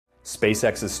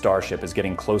SpaceX's Starship is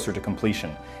getting closer to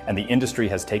completion, and the industry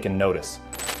has taken notice.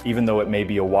 Even though it may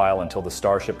be a while until the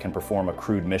Starship can perform a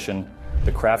crewed mission,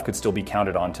 the craft could still be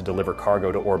counted on to deliver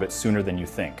cargo to orbit sooner than you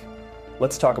think.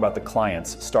 Let's talk about the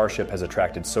clients Starship has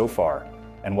attracted so far,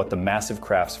 and what the massive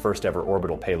craft's first-ever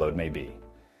orbital payload may be.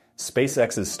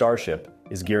 SpaceX's Starship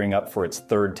is gearing up for its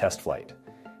third test flight,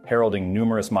 heralding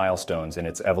numerous milestones in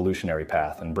its evolutionary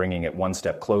path and bringing it one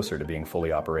step closer to being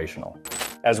fully operational.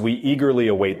 As we eagerly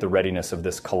await the readiness of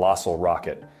this colossal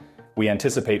rocket, we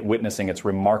anticipate witnessing its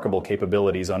remarkable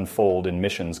capabilities unfold in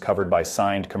missions covered by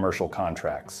signed commercial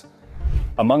contracts.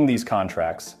 Among these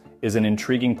contracts is an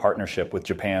intriguing partnership with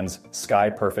Japan's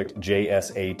SkyPerfect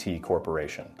JSAT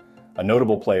Corporation, a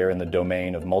notable player in the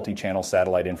domain of multi-channel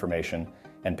satellite information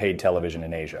and paid television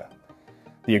in Asia.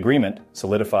 The agreement,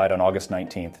 solidified on August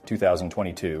 19,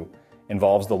 2022,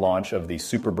 involves the launch of the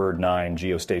SuperBird 9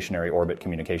 geostationary orbit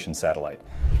communication satellite.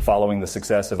 Following the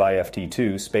success of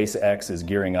IFT-2, SpaceX is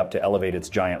gearing up to elevate its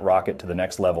giant rocket to the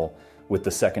next level with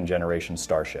the second-generation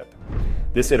Starship.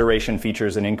 This iteration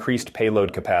features an increased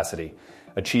payload capacity,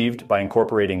 achieved by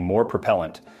incorporating more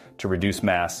propellant to reduce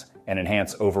mass and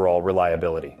enhance overall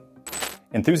reliability.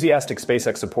 Enthusiastic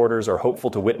SpaceX supporters are hopeful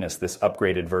to witness this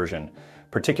upgraded version,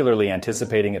 particularly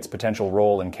anticipating its potential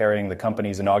role in carrying the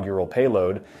company's inaugural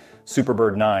payload,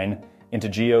 SuperBird 9, into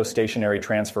geostationary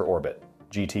transfer orbit,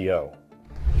 GTO.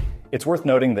 It's worth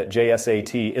noting that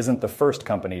JSAT isn't the first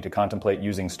company to contemplate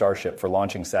using Starship for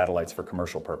launching satellites for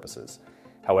commercial purposes.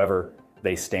 However,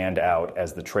 they stand out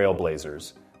as the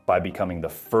trailblazers by becoming the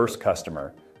first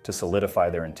customer to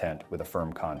solidify their intent with a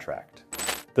firm contract.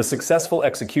 The successful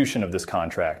execution of this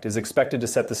contract is expected to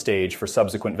set the stage for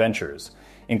subsequent ventures,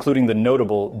 including the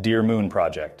notable dearMoon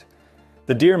project.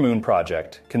 The dearMoon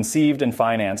project, conceived and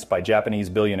financed by Japanese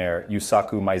billionaire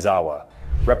Yusaku Maezawa,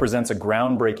 represents a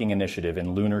groundbreaking initiative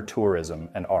in lunar tourism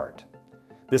and art.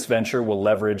 This venture will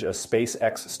leverage a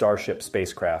SpaceX Starship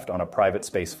spacecraft on a private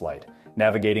spaceflight,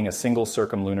 navigating a single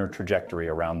circumlunar trajectory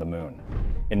around the moon.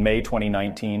 In May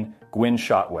 2019, Gwynne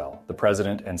Shotwell, the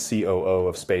president and COO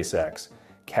of SpaceX,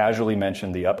 casually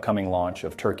mentioned the upcoming launch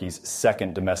of Turkey's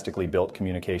second domestically built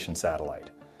communication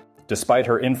satellite. Despite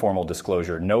her informal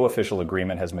disclosure, no official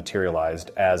agreement has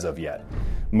materialized as of yet.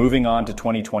 Moving on to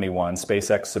 2021,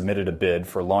 SpaceX submitted a bid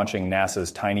for launching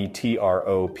NASA's tiny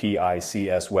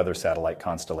TROPICS weather satellite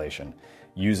constellation,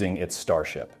 using its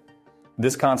Starship.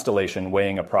 This constellation,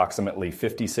 weighing approximately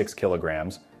 56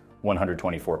 kilograms,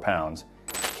 124 pounds,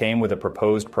 came with a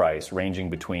proposed price ranging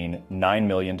between $9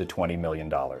 million to $20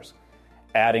 million.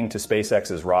 Adding to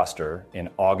SpaceX's roster in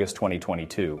August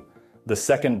 2022, the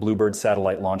second Bluebird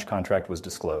satellite launch contract was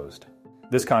disclosed.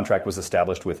 This contract was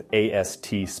established with AST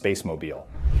Spacemobile,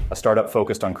 a startup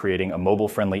focused on creating a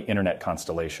mobile-friendly internet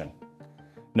constellation.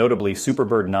 Notably,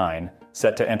 SuperBird 9,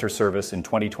 set to enter service in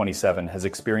 2027, has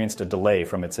experienced a delay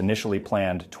from its initially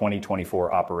planned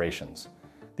 2024 operations.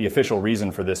 The official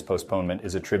reason for this postponement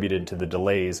is attributed to the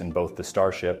delays in both the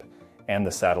Starship and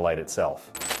the satellite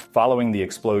itself. Following the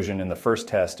explosion in the first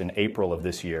test in April of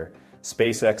this year,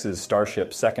 SpaceX's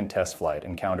Starship second test flight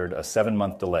encountered a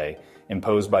 7-month delay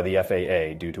imposed by the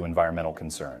FAA due to environmental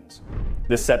concerns.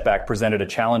 This setback presented a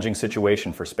challenging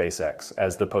situation for SpaceX,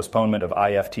 as the postponement of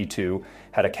IFT-2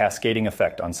 had a cascading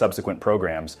effect on subsequent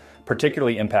programs,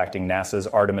 particularly impacting NASA's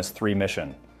Artemis 3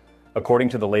 mission. According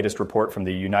to the latest report from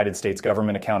the United States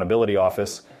Government Accountability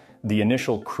Office, the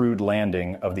initial crewed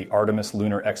landing of the Artemis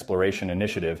Lunar Exploration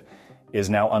Initiative is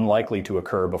now unlikely to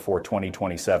occur before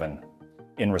 2027.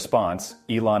 In response,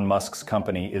 Elon Musk's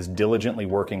company is diligently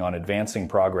working on advancing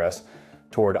progress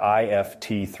toward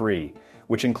IFT-3,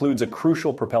 which includes a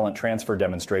crucial propellant transfer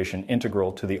demonstration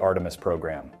integral to the Artemis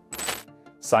program.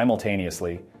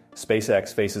 Simultaneously,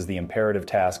 SpaceX faces the imperative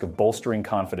task of bolstering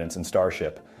confidence in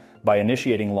Starship by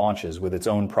initiating launches with its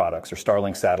own products or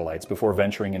Starlink satellites before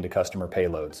venturing into customer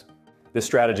payloads. This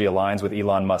strategy aligns with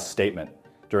Elon Musk's statement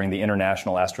during the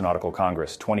International Astronautical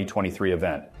Congress 2023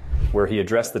 event, where he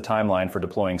addressed the timeline for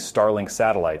deploying Starlink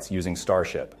satellites using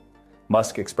Starship.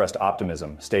 Musk expressed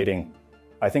optimism, stating,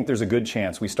 "I think there's a good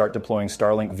chance we start deploying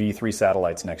Starlink V3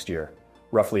 satellites next year,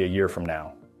 roughly a year from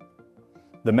now."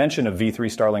 The mention of V3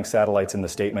 Starlink satellites in the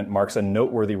statement marks a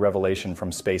noteworthy revelation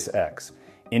from SpaceX,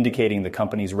 indicating the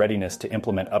company's readiness to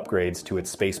implement upgrades to its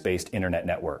space-based internet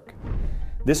network.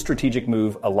 This strategic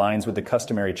move aligns with the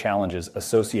customary challenges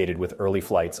associated with early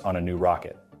flights on a new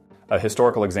rocket. A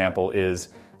historical example is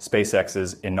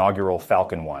SpaceX's inaugural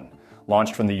Falcon 1,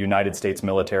 launched from the United States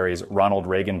military's Ronald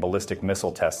Reagan ballistic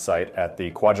missile test site at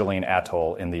the Kwajalein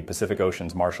Atoll in the Pacific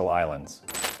Ocean's Marshall Islands.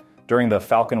 During the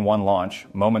Falcon 1 launch,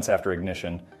 moments after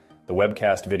ignition, the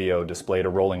webcast video displayed a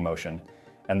rolling motion,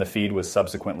 and the feed was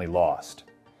subsequently lost.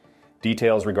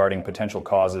 Details regarding potential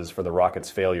causes for the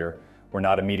rocket's failure were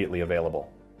not immediately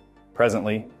available.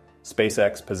 Presently,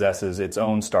 SpaceX possesses its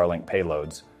own Starlink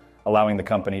payloads, allowing the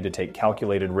company to take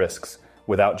calculated risks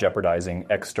without jeopardizing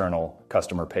external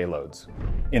customer payloads.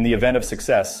 In the event of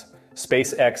success,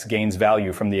 SpaceX gains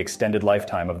value from the extended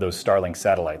lifetime of those Starlink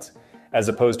satellites, as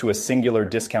opposed to a singular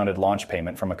discounted launch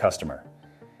payment from a customer.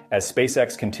 As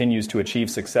SpaceX continues to achieve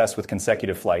success with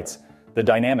consecutive flights, the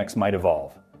dynamics might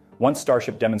evolve. Once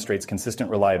Starship demonstrates consistent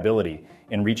reliability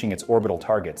in reaching its orbital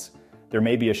targets, there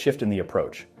may be a shift in the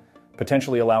approach,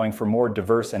 potentially allowing for more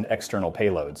diverse and external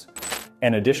payloads.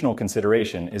 An additional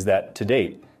consideration is that, to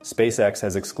date, SpaceX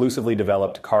has exclusively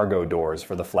developed cargo doors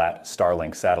for the flat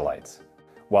Starlink satellites.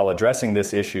 While addressing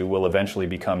this issue will eventually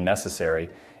become necessary,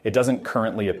 it doesn't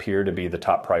currently appear to be the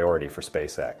top priority for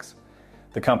SpaceX.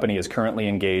 The company is currently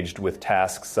engaged with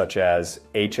tasks such as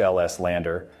HLS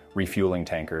lander, refueling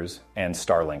tankers, and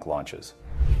Starlink launches.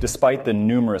 Despite the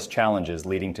numerous challenges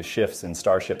leading to shifts in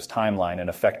Starship's timeline and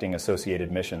affecting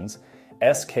associated missions,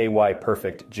 SKY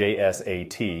Perfect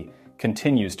JSAT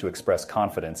continues to express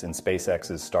confidence in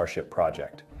SpaceX's Starship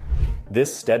project.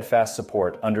 This steadfast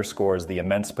support underscores the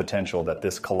immense potential that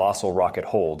this colossal rocket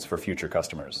holds for future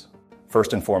customers.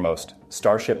 First and foremost,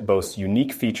 Starship boasts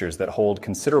unique features that hold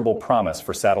considerable promise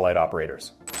for satellite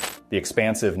operators. The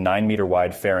expansive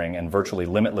 9-meter-wide fairing and virtually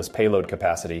limitless payload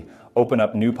capacity open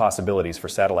up new possibilities for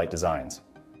satellite designs.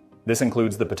 This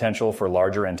includes the potential for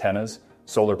larger antennas,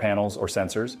 solar panels, or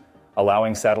sensors,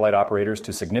 allowing satellite operators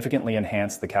to significantly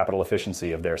enhance the capital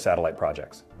efficiency of their satellite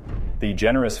projects. The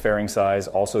generous fairing size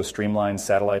also streamlines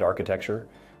satellite architecture,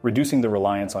 reducing the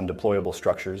reliance on deployable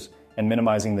structures and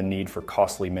minimizing the need for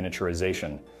costly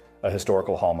miniaturization, a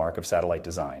historical hallmark of satellite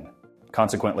design.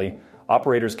 Consequently,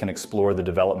 operators can explore the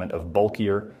development of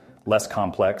bulkier, less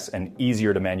complex, and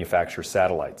easier to manufacture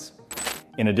satellites.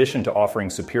 In addition to offering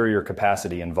superior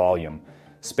capacity and volume,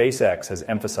 SpaceX has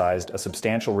emphasized a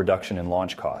substantial reduction in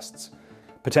launch costs,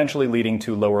 potentially leading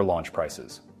to lower launch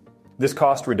prices. This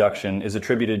cost reduction is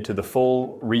attributed to the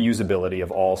full reusability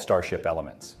of all Starship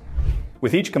elements.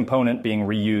 With each component being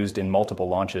reused in multiple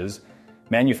launches,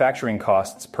 manufacturing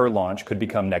costs per launch could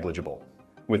become negligible,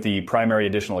 with the primary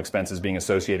additional expenses being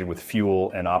associated with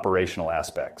fuel and operational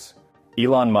aspects.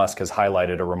 Elon Musk has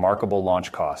highlighted a remarkable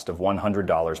launch cost of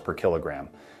 $100 per kilogram,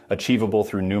 achievable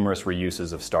through numerous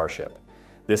reuses of Starship.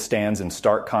 This stands in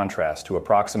stark contrast to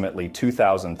approximately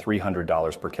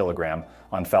 $2,300 per kilogram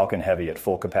on Falcon Heavy at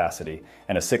full capacity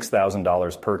and a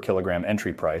 $6,000 per kilogram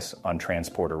entry price on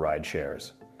transporter ride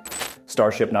shares.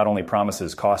 Starship not only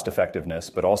promises cost effectiveness,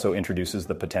 but also introduces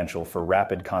the potential for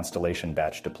rapid constellation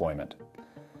batch deployment.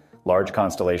 Large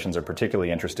constellations are particularly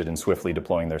interested in swiftly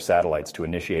deploying their satellites to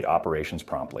initiate operations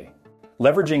promptly.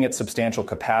 Leveraging its substantial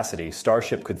capacity,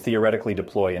 Starship could theoretically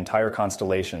deploy entire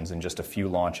constellations in just a few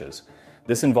launches.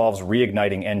 This involves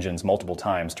reigniting engines multiple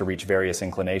times to reach various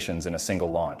inclinations in a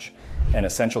single launch, an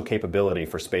essential capability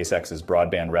for SpaceX's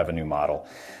broadband revenue model.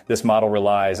 This model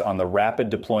relies on the rapid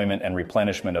deployment and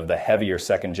replenishment of the heavier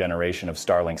second generation of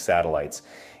Starlink satellites,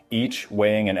 each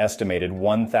weighing an estimated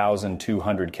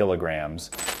 1,200 kilograms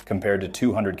compared to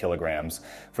 200 kilograms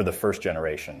for the first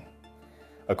generation.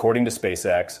 According to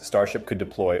SpaceX, Starship could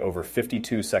deploy over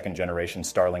 52 second-generation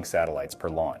Starlink satellites per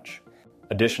launch.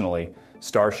 Additionally,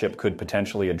 Starship could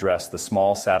potentially address the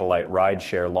small satellite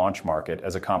ride-share launch market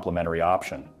as a complementary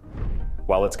option.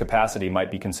 While its capacity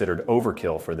might be considered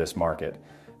overkill for this market,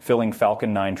 filling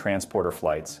Falcon 9 transporter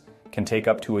flights can take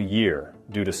up to a year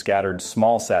due to scattered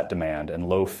small-sat demand and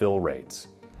low fill rates.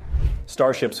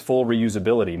 Starship's full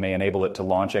reusability may enable it to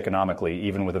launch economically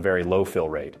even with a very low fill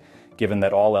rate, given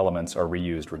that all elements are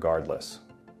reused regardless.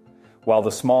 While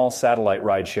the small satellite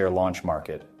rideshare launch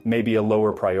market may be a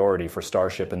lower priority for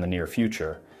Starship in the near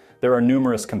future, there are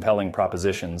numerous compelling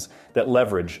propositions that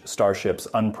leverage Starship's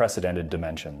unprecedented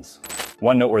dimensions.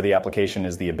 One noteworthy application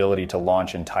is the ability to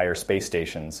launch entire space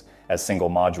stations as single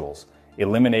modules,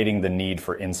 eliminating the need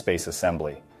for in-space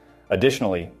assembly.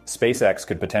 Additionally, SpaceX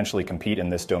could potentially compete in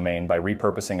this domain by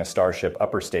repurposing a Starship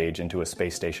upper stage into a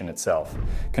space station itself.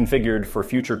 Configured for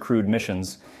future crewed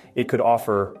missions, it could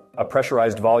offer a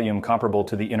pressurized volume comparable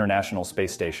to the International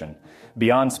Space Station.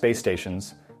 Beyond space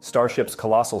stations, Starship's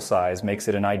colossal size makes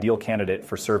it an ideal candidate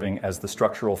for serving as the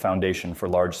structural foundation for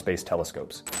large space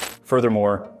telescopes.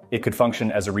 Furthermore, it could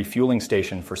function as a refueling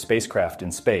station for spacecraft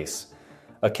in space,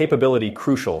 a capability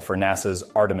crucial for NASA's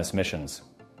Artemis missions.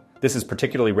 This is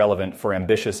particularly relevant for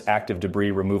ambitious active debris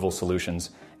removal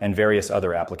solutions and various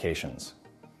other applications.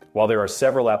 While there are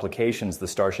several applications the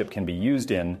Starship can be used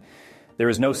in, there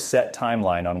is no set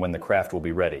timeline on when the craft will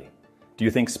be ready. Do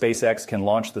you think SpaceX can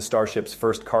launch the Starship's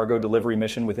first cargo delivery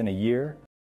mission within a year?